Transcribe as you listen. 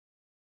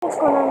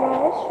going on,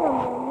 guys? Sean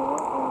here,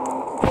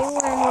 and today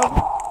we're in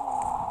Roblox.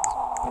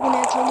 We're a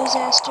natural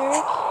disaster.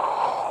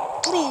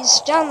 Please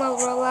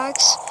download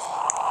Roblox.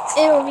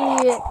 It'll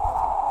be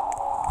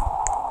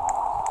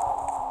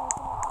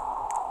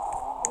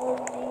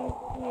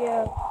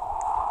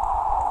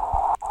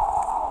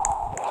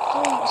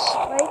Please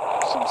like,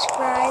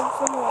 subscribe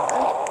for more.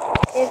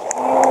 If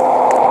you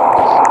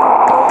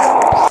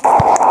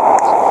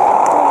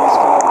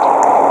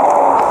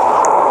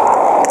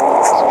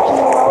just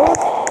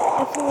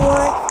if you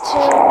want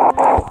to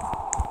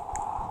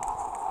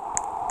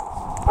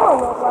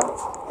Roblox.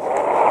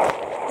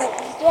 But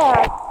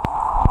yeah.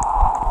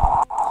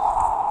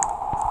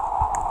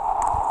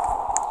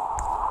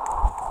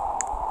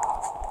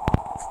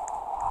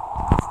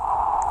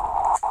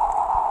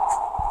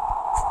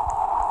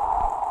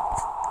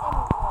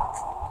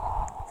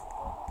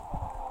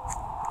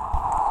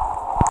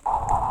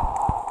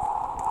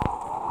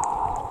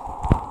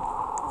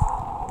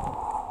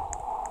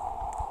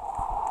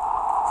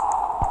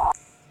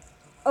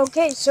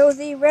 Okay, so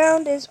the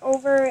round is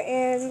over,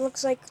 and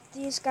looks like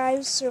these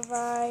guys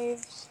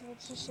survived.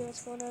 Let's just see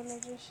what's going on.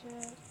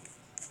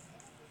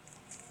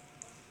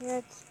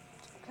 It's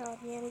called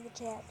Yammy the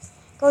Cat.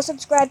 Go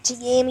subscribe to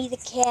Yammy the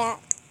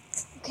Cat.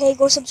 Okay,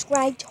 go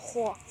subscribe to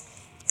her.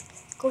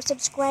 Go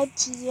subscribe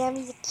to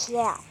Yammy the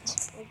Cat.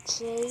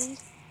 Okay?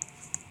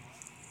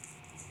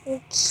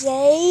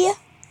 Okay?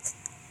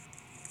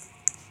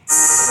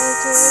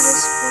 Okay,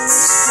 this one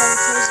is kind of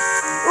crazy.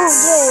 Ooh,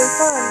 yay,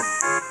 fun!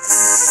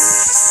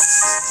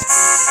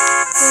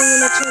 I'm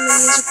gonna turn the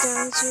music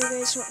down so you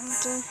guys don't have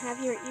to have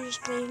your ears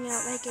bleeding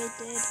out like I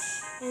did.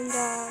 And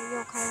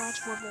you'll kind of watch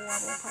Wobble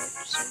Wobble part.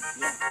 So,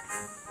 yeah.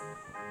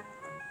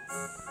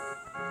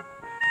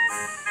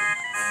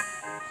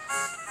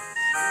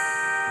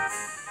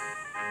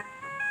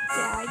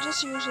 Yeah, I just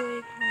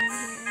usually climb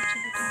here to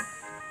the top.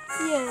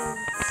 Yeah.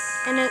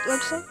 And it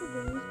looks like the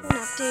game's been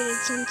updated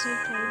since I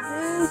played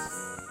this.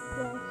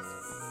 Yes.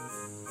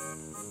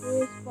 There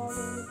is fall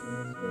damage in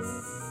this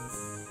game.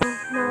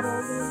 Not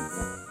all games,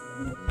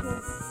 but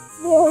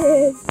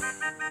there is.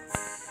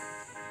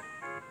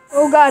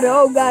 Oh god,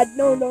 no.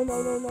 Nope.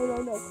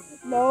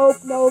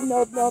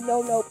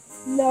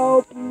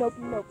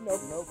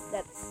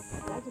 That's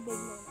a big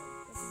no.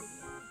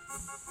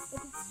 If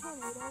it's a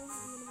tornado, I'm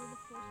gonna be the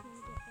first one to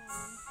get down.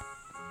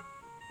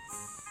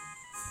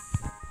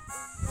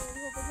 I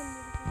hope I can be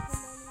the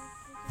first one down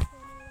if it's a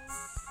tornado.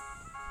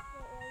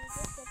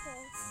 That's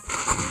okay.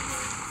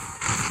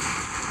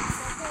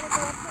 That's gotta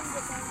go up and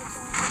get down.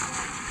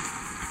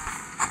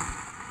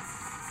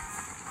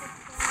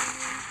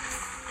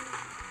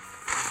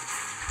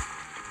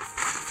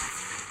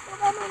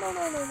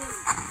 No.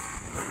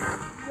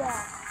 Yeah,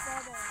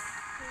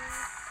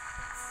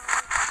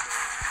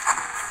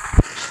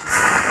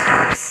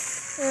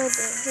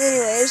 okay,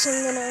 anyways, I'm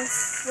gonna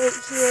wait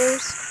here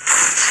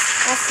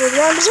after the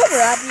round is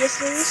over,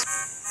 obviously.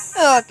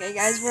 Okay,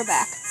 guys, we're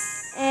back.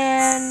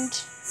 And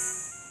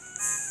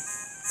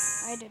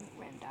I didn't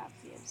win,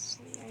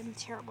 obviously. I'm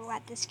terrible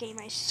at this game.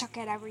 I suck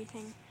at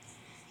everything.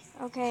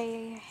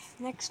 Okay,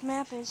 next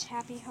map is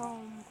Happy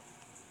Home.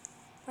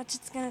 What's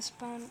it's gonna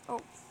spawn?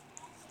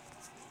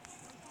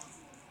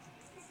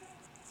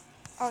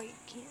 Oh, you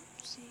can't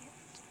see it.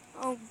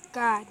 Oh,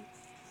 God.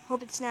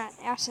 Hope it's not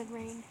acid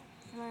rain.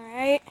 Am I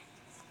right?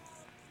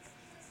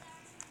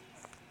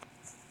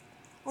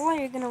 Oh, are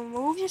you gonna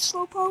move, you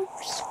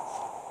slowpokes?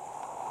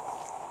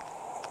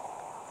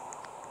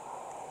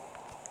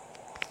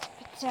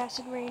 If it's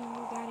acid rain,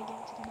 you gotta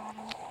get to the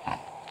bottom.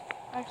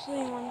 Actually,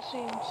 I want to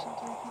say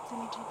something if it's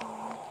any type of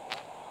rain.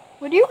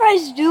 What are you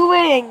guys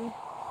doing?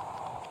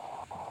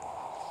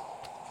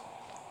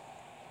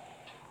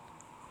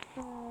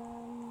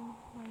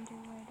 Wonder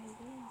what it is.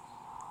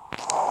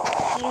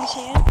 You can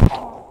see it?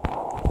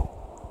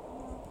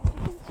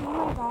 You can see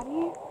my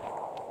body.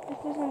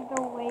 This isn't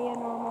the way a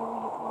normal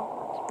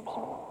Roblox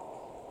person walks.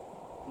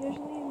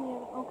 Usually in the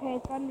other... Okay,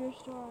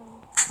 thunderstorm.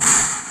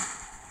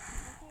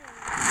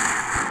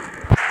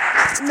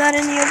 I'm not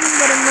in the open,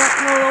 but I'm not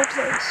in a low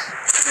place.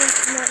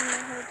 I'm not in a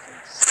high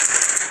place.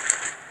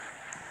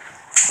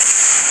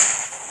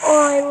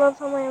 Oh, I love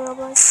how my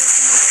Roblox is.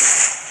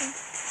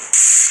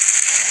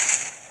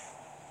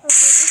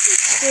 Okay, this is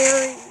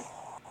scary.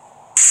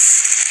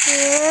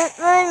 Get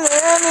my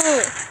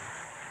money.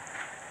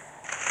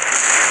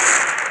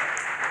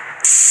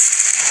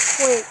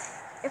 Wait,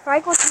 if I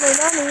go to my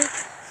nanny,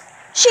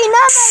 she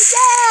not my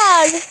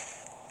dad!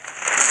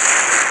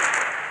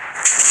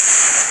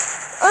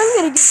 I'm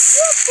gonna get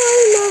struck by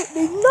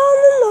lightning, la la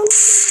la la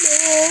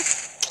la.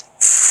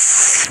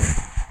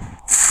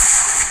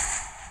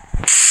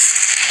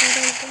 I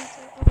don't think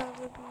so. That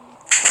would be...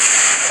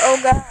 Oh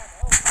god.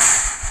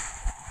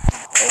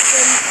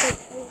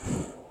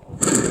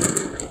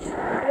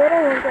 I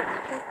don't get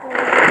struck by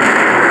lightning.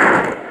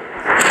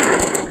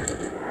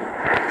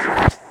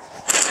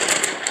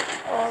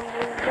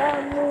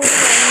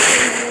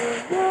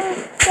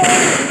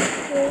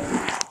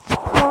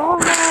 All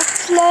my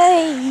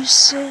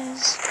places.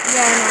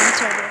 Yeah, I know, I'm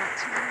terrible at it.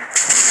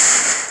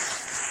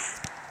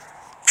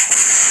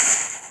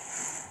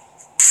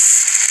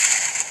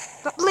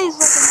 But please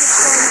like and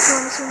subscribe if you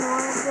want to see more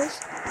of this.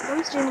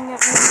 I'm standing at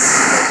me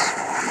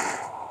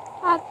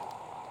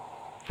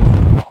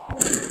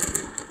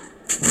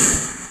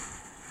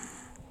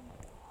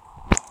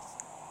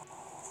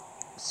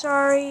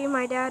sorry,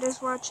 my dad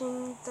is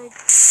watching the game.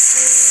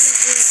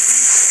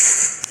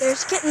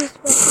 There's kittens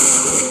scratching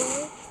on the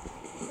door.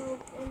 So,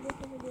 and this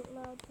is a bit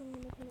loud, so I'm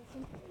going to turn it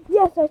down.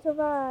 Yes, I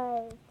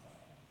survived!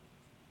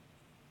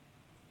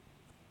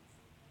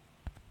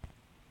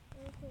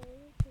 Okay,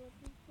 so what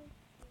is this?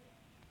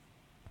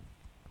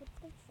 What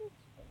is this?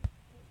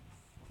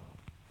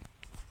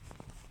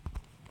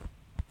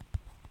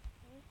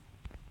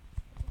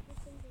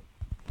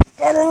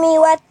 Tell me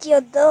what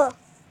you do.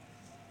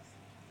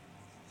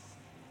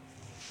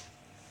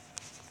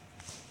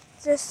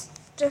 Just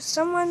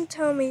someone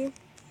tell me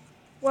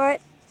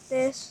what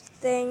this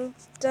thing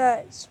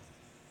does.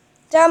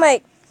 Tell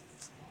me!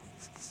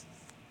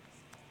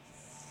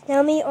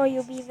 Tell me or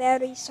you'll be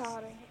very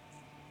sorry.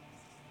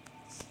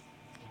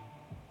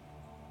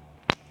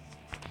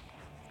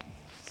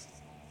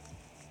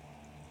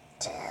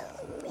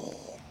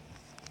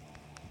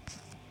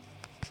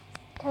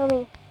 Tell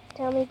me.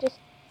 Tell me just...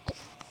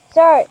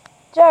 Sir,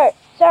 tell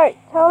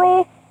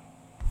me,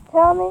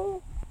 tell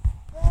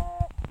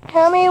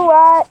me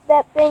what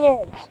that thing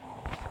is.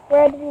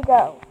 Where did he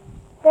go?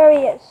 There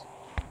he is.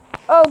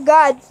 Oh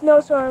God,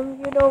 snowstorm.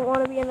 You don't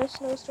want to be in a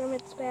snowstorm,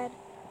 it's bad.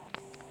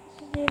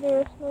 This is either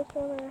a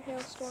snowstorm or a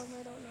hailstorm,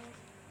 I don't know.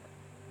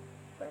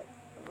 But,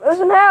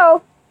 listen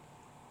how.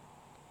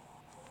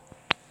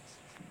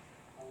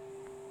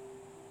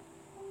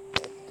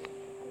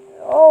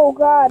 Oh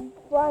God,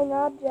 flying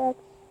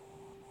objects.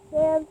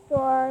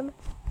 Sandstorm.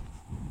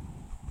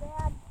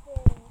 Bad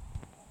things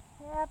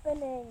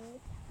happening.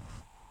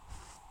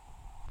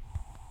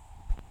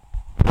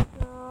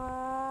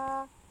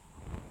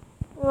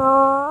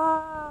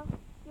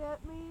 Get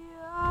me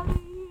out of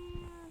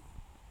here.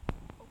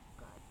 Oh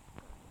God.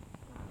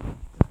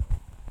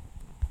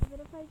 But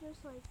if I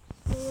just like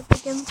stay up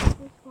against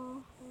this wall, I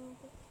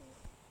won't get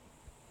hurt.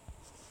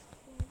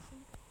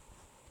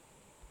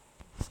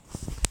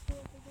 Stay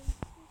up against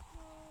this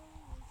wall.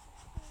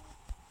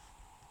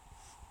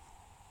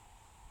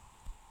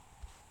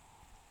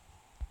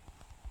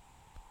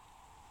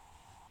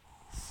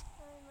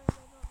 Sorry, Mom, I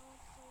don't know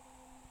what's going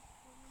on in this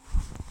room.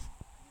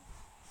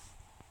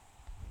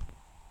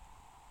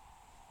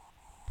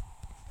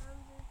 I'm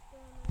just gonna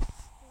stand here.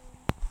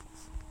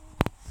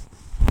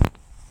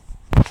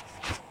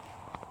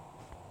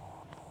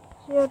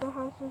 Yeah, the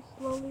house is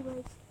slowly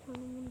like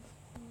turning into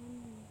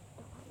sand and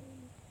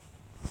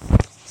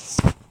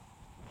dying.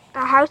 The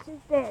house is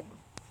dead.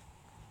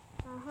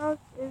 The house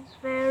is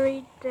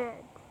very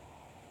dead.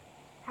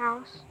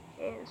 House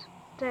is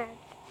dead.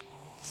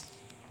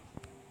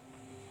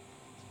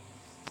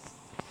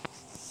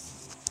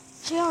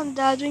 See how I'm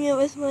dodging it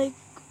with my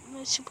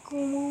super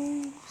cool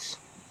moves.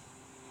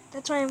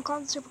 That's why I'm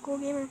called Super Cool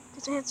Gamer,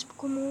 because I have super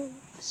cool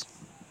moves.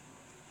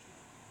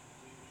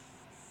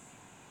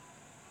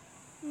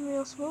 I'm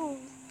real smooth.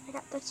 I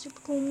got the super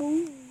cool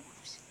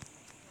moves.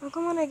 How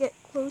come when I get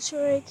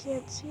closer I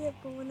can't see it,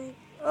 but when I...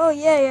 Oh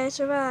yay, I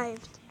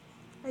survived.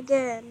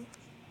 Again.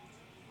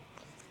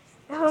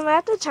 If I'm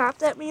at the top,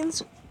 that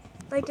means...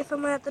 Like if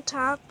I'm at the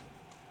top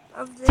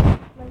of this,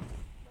 like...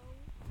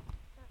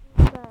 That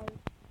means I,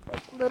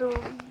 like,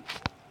 literally...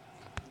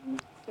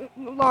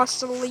 lost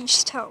the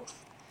least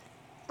health.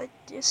 But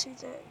this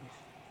is it.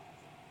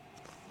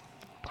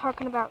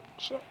 Talking about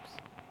chips.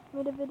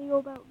 Made a video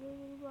about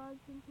gaming vlogs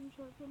and some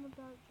short film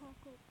about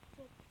chocolate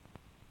chips.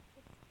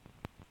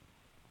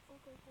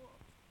 Okay, cool.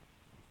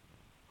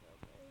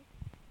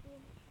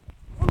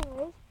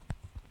 Anyways.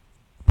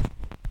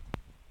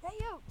 Hey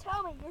you,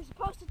 tell me. You're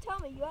supposed to tell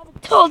me. You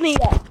haven't told me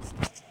yet.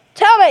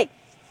 Tell me!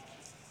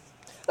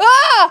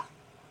 Ah!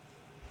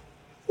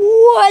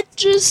 What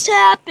just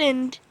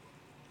happened?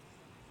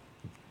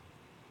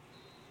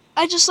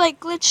 I just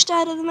like glitched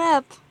out of the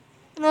map.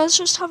 And I was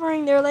just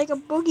hovering there like a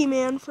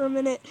boogeyman for a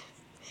minute.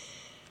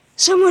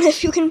 Someone,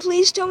 if you can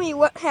please tell me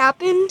what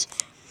happened.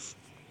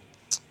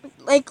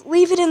 Like,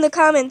 leave it in the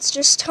comments.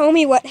 Just tell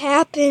me what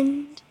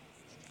happened.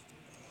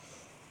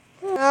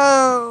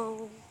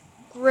 Oh,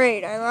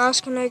 great. I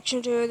lost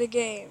connection to the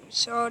game.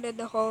 So did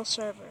the whole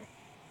server.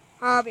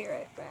 I'll be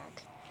right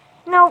back.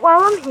 Now,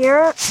 while I'm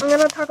here, I'm going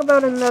to talk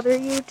about another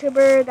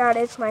YouTuber that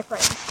is my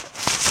friend.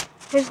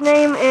 His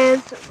name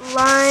is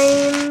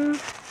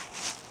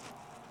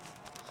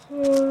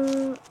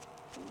King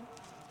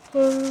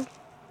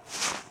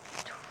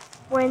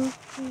 28.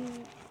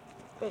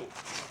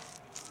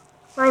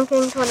 Lime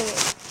King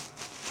 28.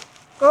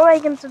 Go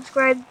like and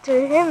subscribe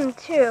to him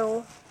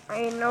too.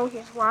 I know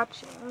he's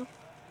watching.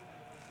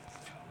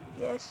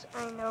 Yes,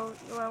 I know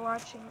you are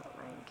watching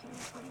Lime King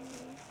 28.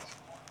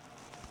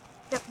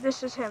 Yep,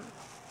 this is him.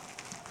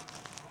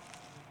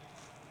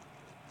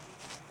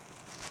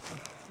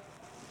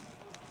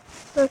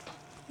 Look,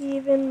 he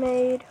even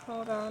made...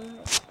 Hold on,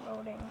 it's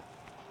loading.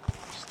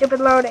 Stupid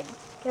loading.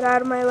 Get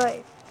out of my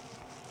life.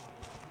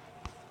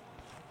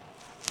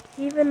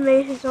 He even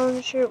made his own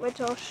shirt,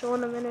 which I'll show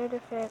in a minute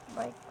if it,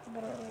 like,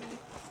 literally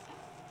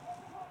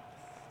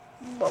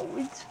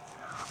loads.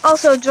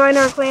 Also, join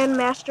our clan,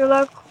 Master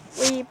Luck.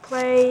 We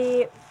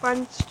play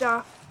fun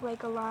stuff,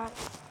 like, a lot.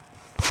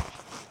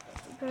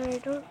 But I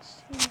don't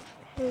see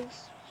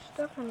his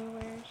stuff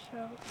anywhere,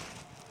 so...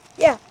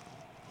 yeah,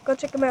 go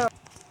check him out.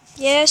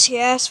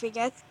 Yes, we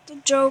got the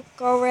joke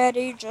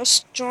already.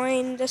 Just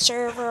join the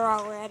server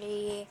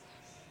already.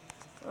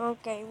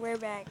 Okay, we're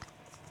back.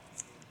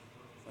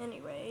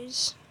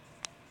 Anyways,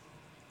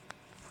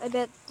 I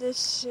bet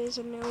this is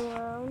a new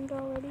round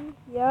already.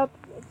 Yep,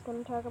 it's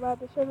gonna talk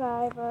about the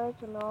survivors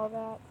and all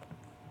that.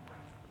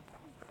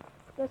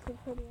 This is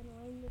pretty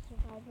annoying, the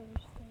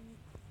survivors thing.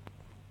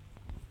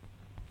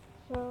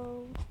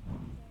 So,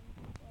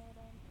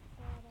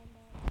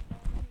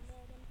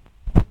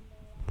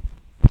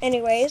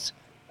 anyways,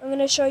 I'm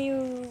gonna show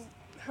you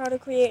how to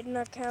create an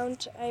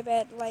account. I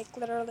bet, like,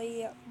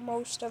 literally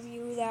most of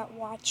you that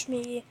watch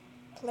me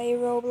play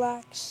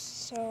Roblox,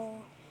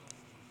 so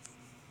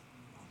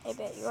I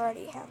bet you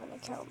already have an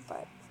account.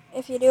 But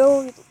if you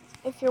do,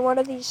 if you're one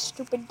of these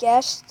stupid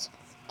guests,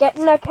 get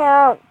an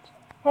account.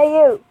 Hey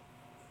you,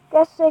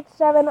 guest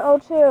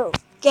 6702,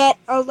 get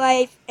a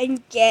life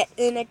and get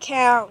an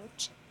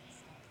account.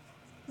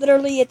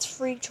 Literally, it's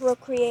free to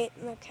create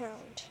an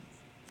account.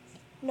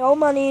 No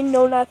money,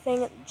 no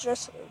nothing,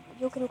 just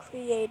you can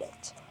create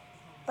it.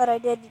 But I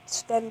did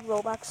spend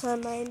Robux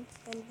on mine,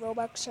 and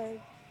Robux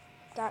are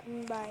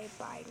gotten by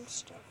buying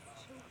stuff,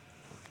 so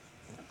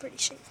pretty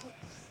shameful.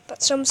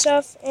 But some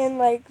stuff in,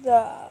 like,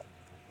 the,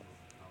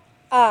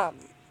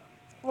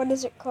 what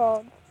is it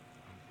called?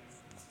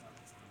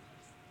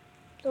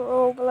 The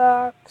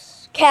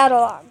Roblox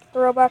catalog. The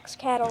Roblox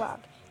catalog.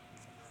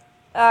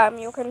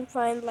 You can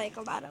find, like,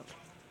 a lot of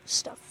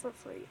stuff for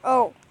free.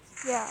 Oh,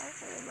 yeah, I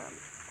remember.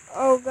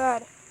 Oh,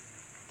 God.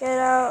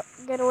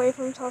 Get away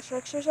from tall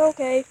structures.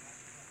 Okay.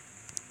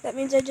 That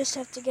means I just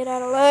have to get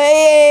out of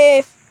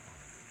life.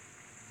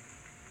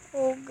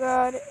 Oh,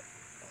 God.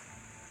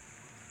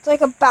 It's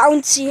like a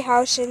bouncy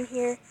house in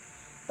here.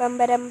 Bum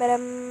ba dum ba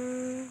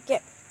dum.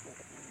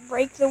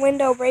 Break the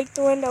window.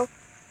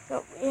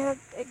 Oh, yeah,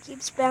 it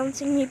keeps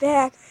bouncing me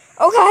back.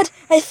 Oh, God,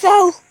 I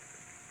fell.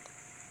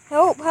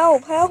 Help.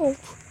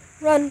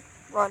 Run.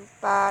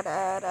 Ba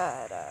da da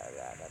da da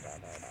da da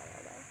da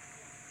da.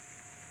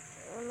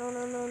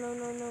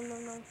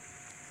 No.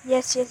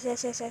 Yes.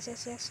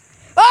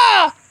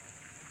 Ah!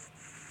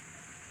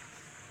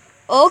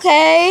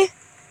 Okay.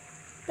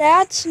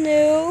 That's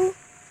new.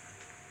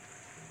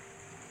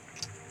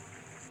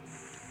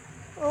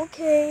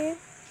 Okay.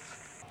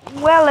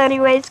 Well,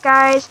 anyways,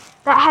 guys,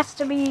 that has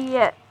to be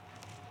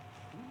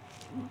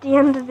the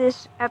end of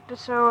this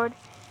episode.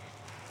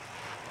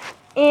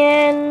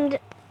 And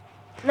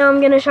now I'm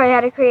going to show you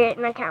how to create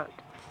an account.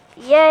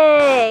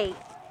 Yay!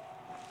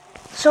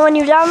 So when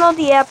you download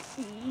the app,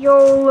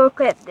 you'll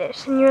look at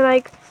this and you're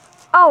like,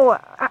 oh,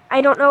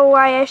 I don't know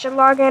why I should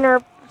log in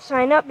or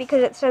sign up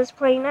because it says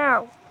play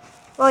now.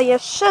 Well, you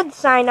should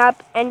sign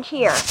up, and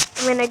here,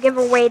 I'm going to give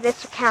away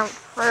this account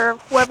for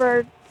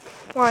whoever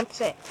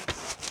wants it.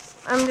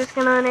 I'm just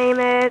going to name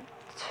it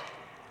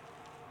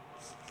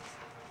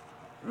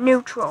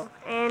Neutral.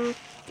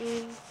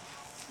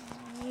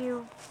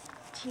 Neutral.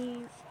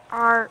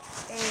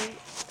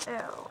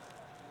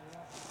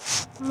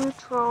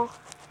 Neutral.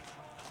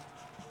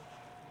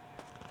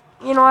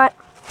 You know what?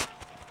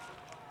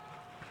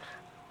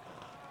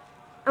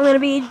 I'm going to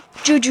be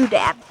Juju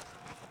Dab.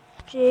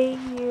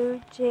 Juju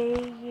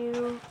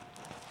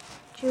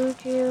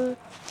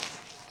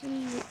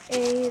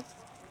D-A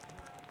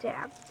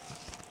Dab.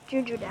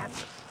 Juju Dab.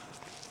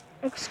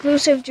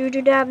 Exclusive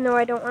Juju Dab? No,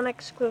 I don't want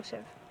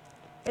exclusive.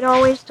 It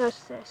always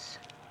does this.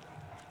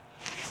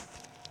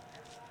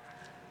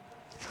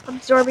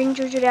 Absorbing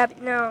Juju Dab.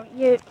 No,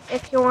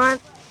 if you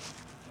want,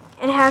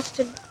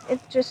 it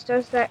just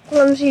does that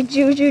clumsy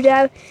Juju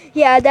Dab.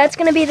 Yeah, that's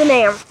gonna be the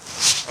name.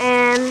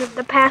 And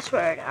the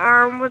password.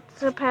 What's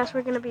the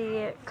password gonna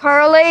be?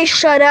 Carly,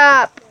 shut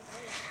up!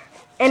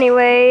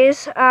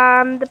 Anyways,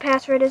 the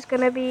password is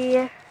gonna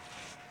be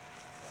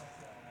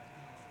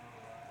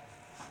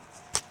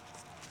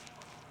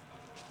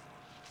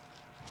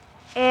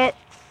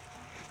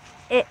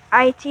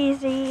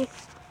ITZ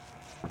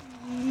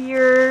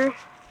your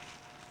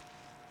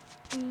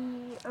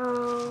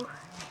BOSSB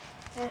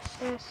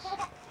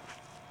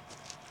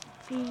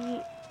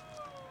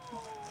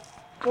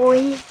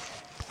boys.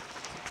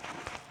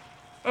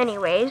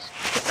 Anyways,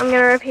 I'm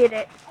gonna repeat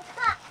it.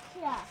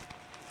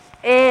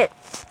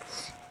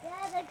 It's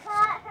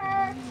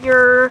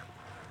your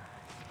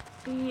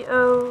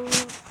your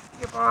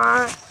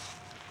boss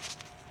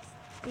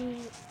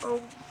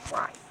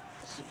BOY.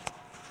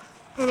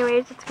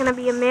 Anyways, it's gonna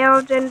be a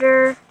male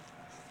gender,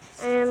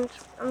 and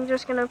I'm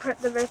just gonna put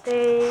the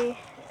birthday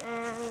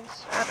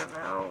as, I don't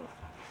know,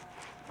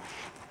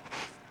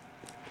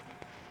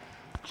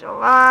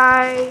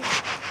 July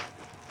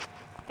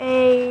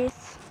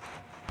 8th,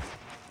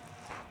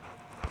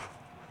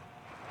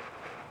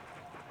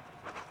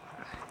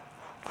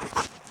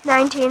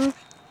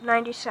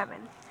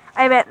 1997.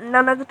 I bet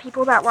none of the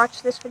people that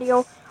watch this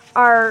video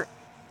are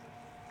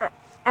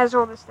as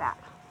old as that.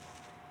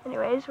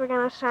 Anyways, we're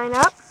gonna sign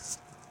up.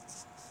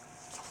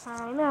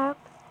 Sign up.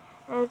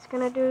 And it's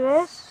gonna do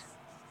this.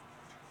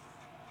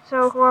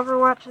 So whoever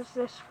watches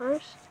this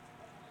first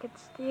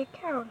gets the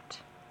account.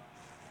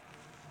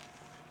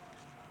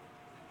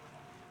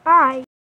 Bye.